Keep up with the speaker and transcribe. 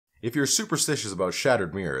If you're superstitious about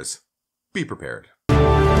shattered mirrors, be prepared.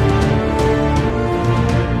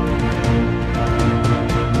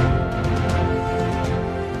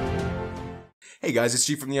 Hey guys, it's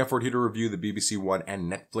G from the F Word here to review the BBC One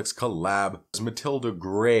and Netflix collab. Matilda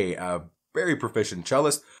Grey, a very proficient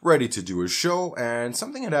cellist, ready to do a show, and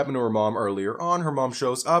something had happened to her mom earlier on. Her mom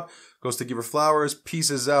shows up, goes to give her flowers,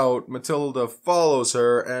 pieces out. Matilda follows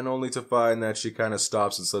her, and only to find that she kind of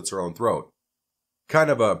stops and slits her own throat. Kind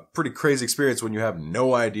of a pretty crazy experience when you have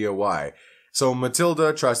no idea why. So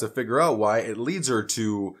Matilda tries to figure out why. It leads her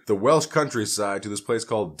to the Welsh countryside, to this place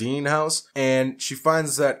called Dean House, and she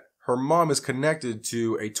finds that her mom is connected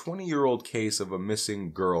to a 20-year-old case of a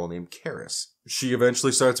missing girl named Karis. She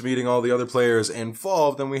eventually starts meeting all the other players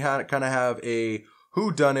involved, and we kind of have a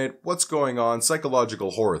whodunit, what's going on,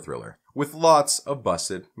 psychological horror thriller with lots of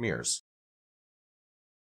busted mirrors.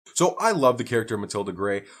 So I love the character of Matilda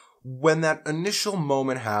Grey. When that initial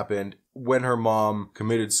moment happened, when her mom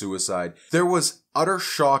committed suicide, there was utter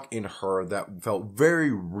shock in her that felt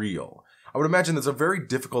very real. I would imagine that's a very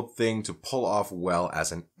difficult thing to pull off well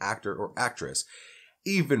as an actor or actress.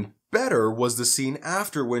 Even better was the scene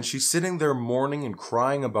after, when she's sitting there mourning and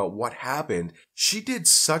crying about what happened. She did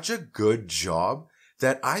such a good job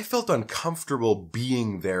that I felt uncomfortable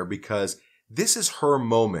being there, because this is her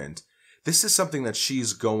moment. This is something that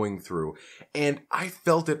she's going through. And I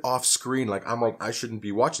felt it off screen. I'm like, I shouldn't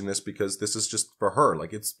be watching this because this is just for her.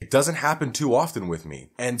 It doesn't happen too often with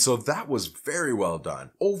me. And so that was very well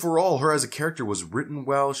done. Overall, her as a character was written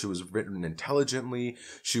well. She was written intelligently.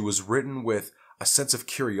 She was written with a sense of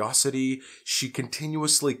curiosity. She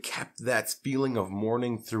continuously kept that feeling of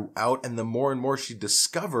mourning throughout, and the more and more she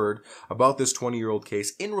discovered about this 20-year-old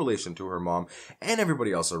case in relation to her mom and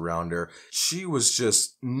everybody else around her, she was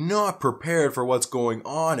just not prepared for what's going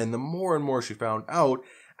on, and the more and more she found out,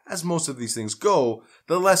 as most of these things go,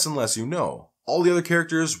 the less and less you know. All the other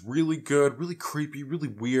characters, really good, really creepy, really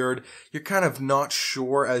weird. You're kind of not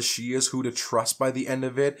sure, as she is, who to trust by the end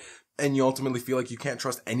of it, and you ultimately feel like you can't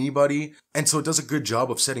trust anybody, and so it does a good job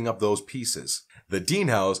of setting up those pieces. The Dean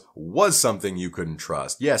House was something you couldn't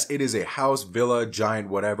trust. Yes, it is a house, villa, giant,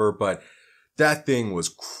 whatever, but that thing was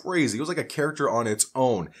crazy. It was like a character on its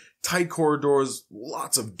own. Tight corridors,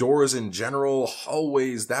 lots of doors in general,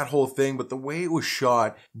 hallways, that whole thing, but the way it was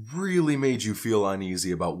shot really made you feel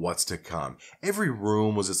uneasy about what's to come. Every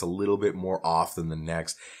room was just a little bit more off than the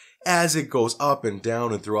next, as it goes up and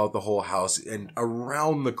down and throughout the whole house and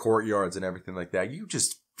around the courtyards and everything like that. You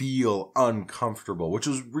just feel uncomfortable, which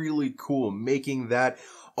was really cool, making that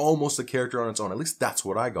almost a character on its own. At least that's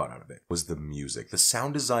what I got out of it, was the music. The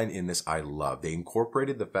sound design in this I love. They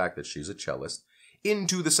incorporated the fact that she's a cellist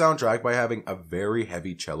into the soundtrack by having a very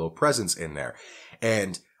heavy cello presence in there.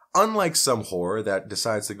 And unlike some horror that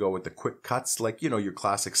decides to go with the quick cuts, like, your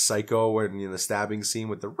classic Psycho and the stabbing scene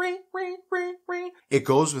with the ring, ring, ring, ring, it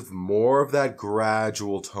goes with more of that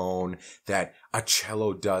gradual tone that a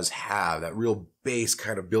cello does have, that real bass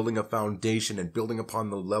kind of building a foundation and building upon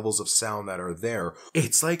the levels of sound that are there.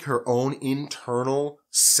 It's like her own internal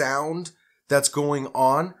sound that's going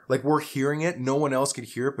on. Like, we're hearing it, no one else could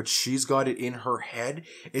hear it, but she's got it in her head.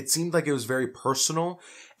 It seemed like it was very personal,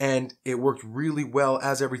 and it worked really well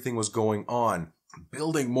as everything was going on,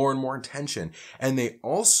 building more and more tension. And they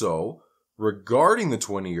also, regarding the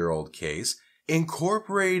 20-year-old case,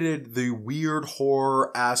 incorporated the weird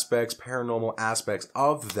horror aspects, paranormal aspects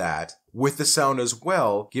of that with the sound as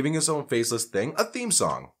well, giving its own faceless thing a theme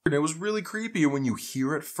song. And it was really creepy when you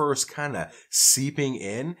hear it first kind of seeping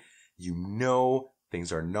in. You know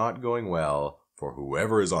things are not going well for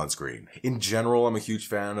whoever is on screen. In general, I'm a huge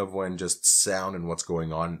fan of when just sound and what's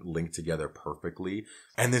going on link together perfectly.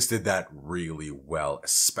 And this did that really well,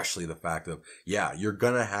 especially the fact of, yeah, you're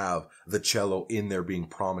gonna have the cello in there being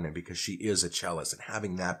prominent because she is a cellist, and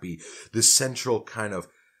having that be the central kind of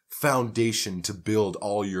foundation to build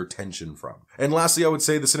all your tension from. And lastly, I would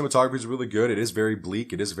say the cinematography is really good. It is very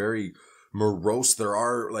bleak. It is very morose. There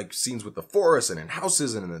are scenes with the forest and in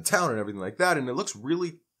houses and in the town and everything like that, and it looks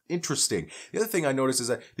really interesting. The other thing I noticed is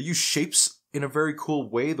that they use shapes in a very cool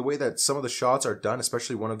way. The way that some of the shots are done,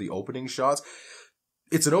 especially one of the opening shots,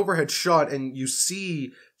 it's an overhead shot, and you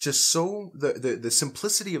see just so the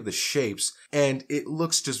simplicity of the shapes, and it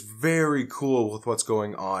looks just very cool with what's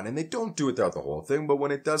going on. And they don't do it throughout the whole thing, but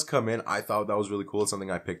when it does come in, I thought that was really cool. It's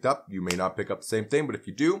something I picked up. You may not pick up the same thing, but if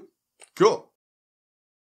you do, cool.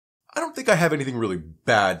 I don't think I have anything really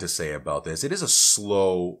bad to say about this. It is a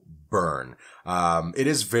slow burn. It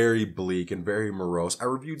is very bleak and very morose. I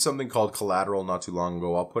reviewed something called Collateral not too long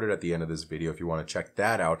ago. I'll put it at the end of this video if you want to check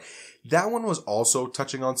that out. That one was also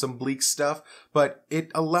touching on some bleak stuff, but it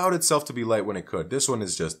allowed itself to be light when it could. This one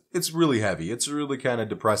is just, it's really heavy. It's really kind of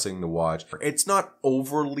depressing to watch. It's not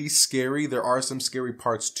overly scary. There are some scary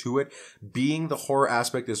parts to it. Being the horror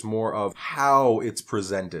aspect is more of how it's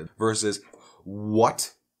presented versus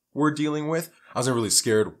what we're dealing with. I wasn't really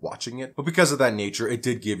scared watching it, but because of that nature, it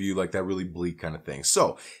did give you like that really bleak kind of thing.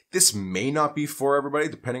 So this may not be for everybody,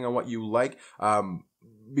 depending on what you like,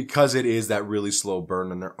 because it is that really slow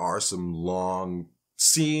burn and there are some long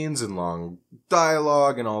scenes and long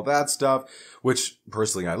dialogue and all that stuff, which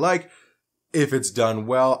personally I like. If it's done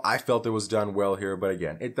well, I felt it was done well here, but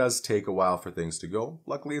again, it does take a while for things to go.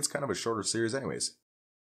 Luckily, it's kind of a shorter series anyways.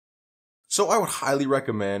 So I would highly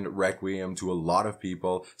recommend Requiem to a lot of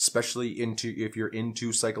people, especially if you're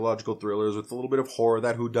into psychological thrillers with a little bit of horror,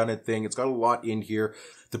 that whodunit thing. It's got a lot in here.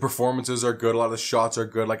 The performances are good. A lot of the shots are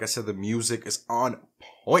good. Like I said, the music is on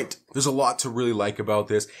point. There's a lot to really like about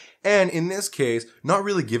this. And in this case, not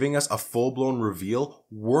really giving us a full-blown reveal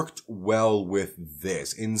worked well with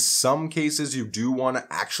this. In some cases, you do want to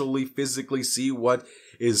actually physically see what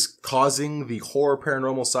is causing the horror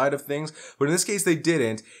paranormal side of things. But in this case, they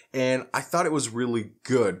didn't. And I thought it was really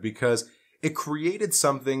good because it created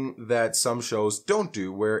something that some shows don't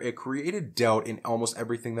do, where it created doubt in almost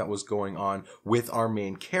everything that was going on with our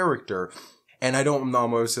main character. And I'm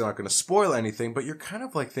obviously not going to spoil anything, but you're kind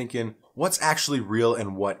of like thinking, what's actually real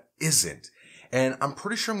and what isn't? And I'm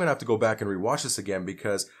pretty sure I'm going to have to go back and rewatch this again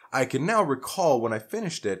because I can now recall when I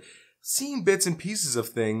finished it, seeing bits and pieces of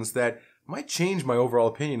things that might change my overall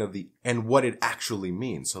opinion of and what it actually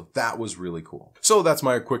means. So that was really cool. So that's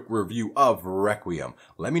my quick review of Requiem.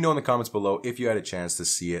 Let me know in the comments below if you had a chance to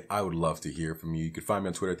see it. I would love to hear from you. You can find me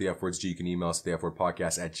on Twitter at TheFWordsG. You can email us at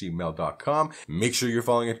TheFWordPodcast@gmail.com. Make sure you're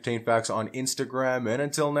following Entertain Facts on Instagram. And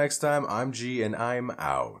until next time, I'm G and I'm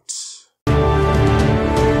out.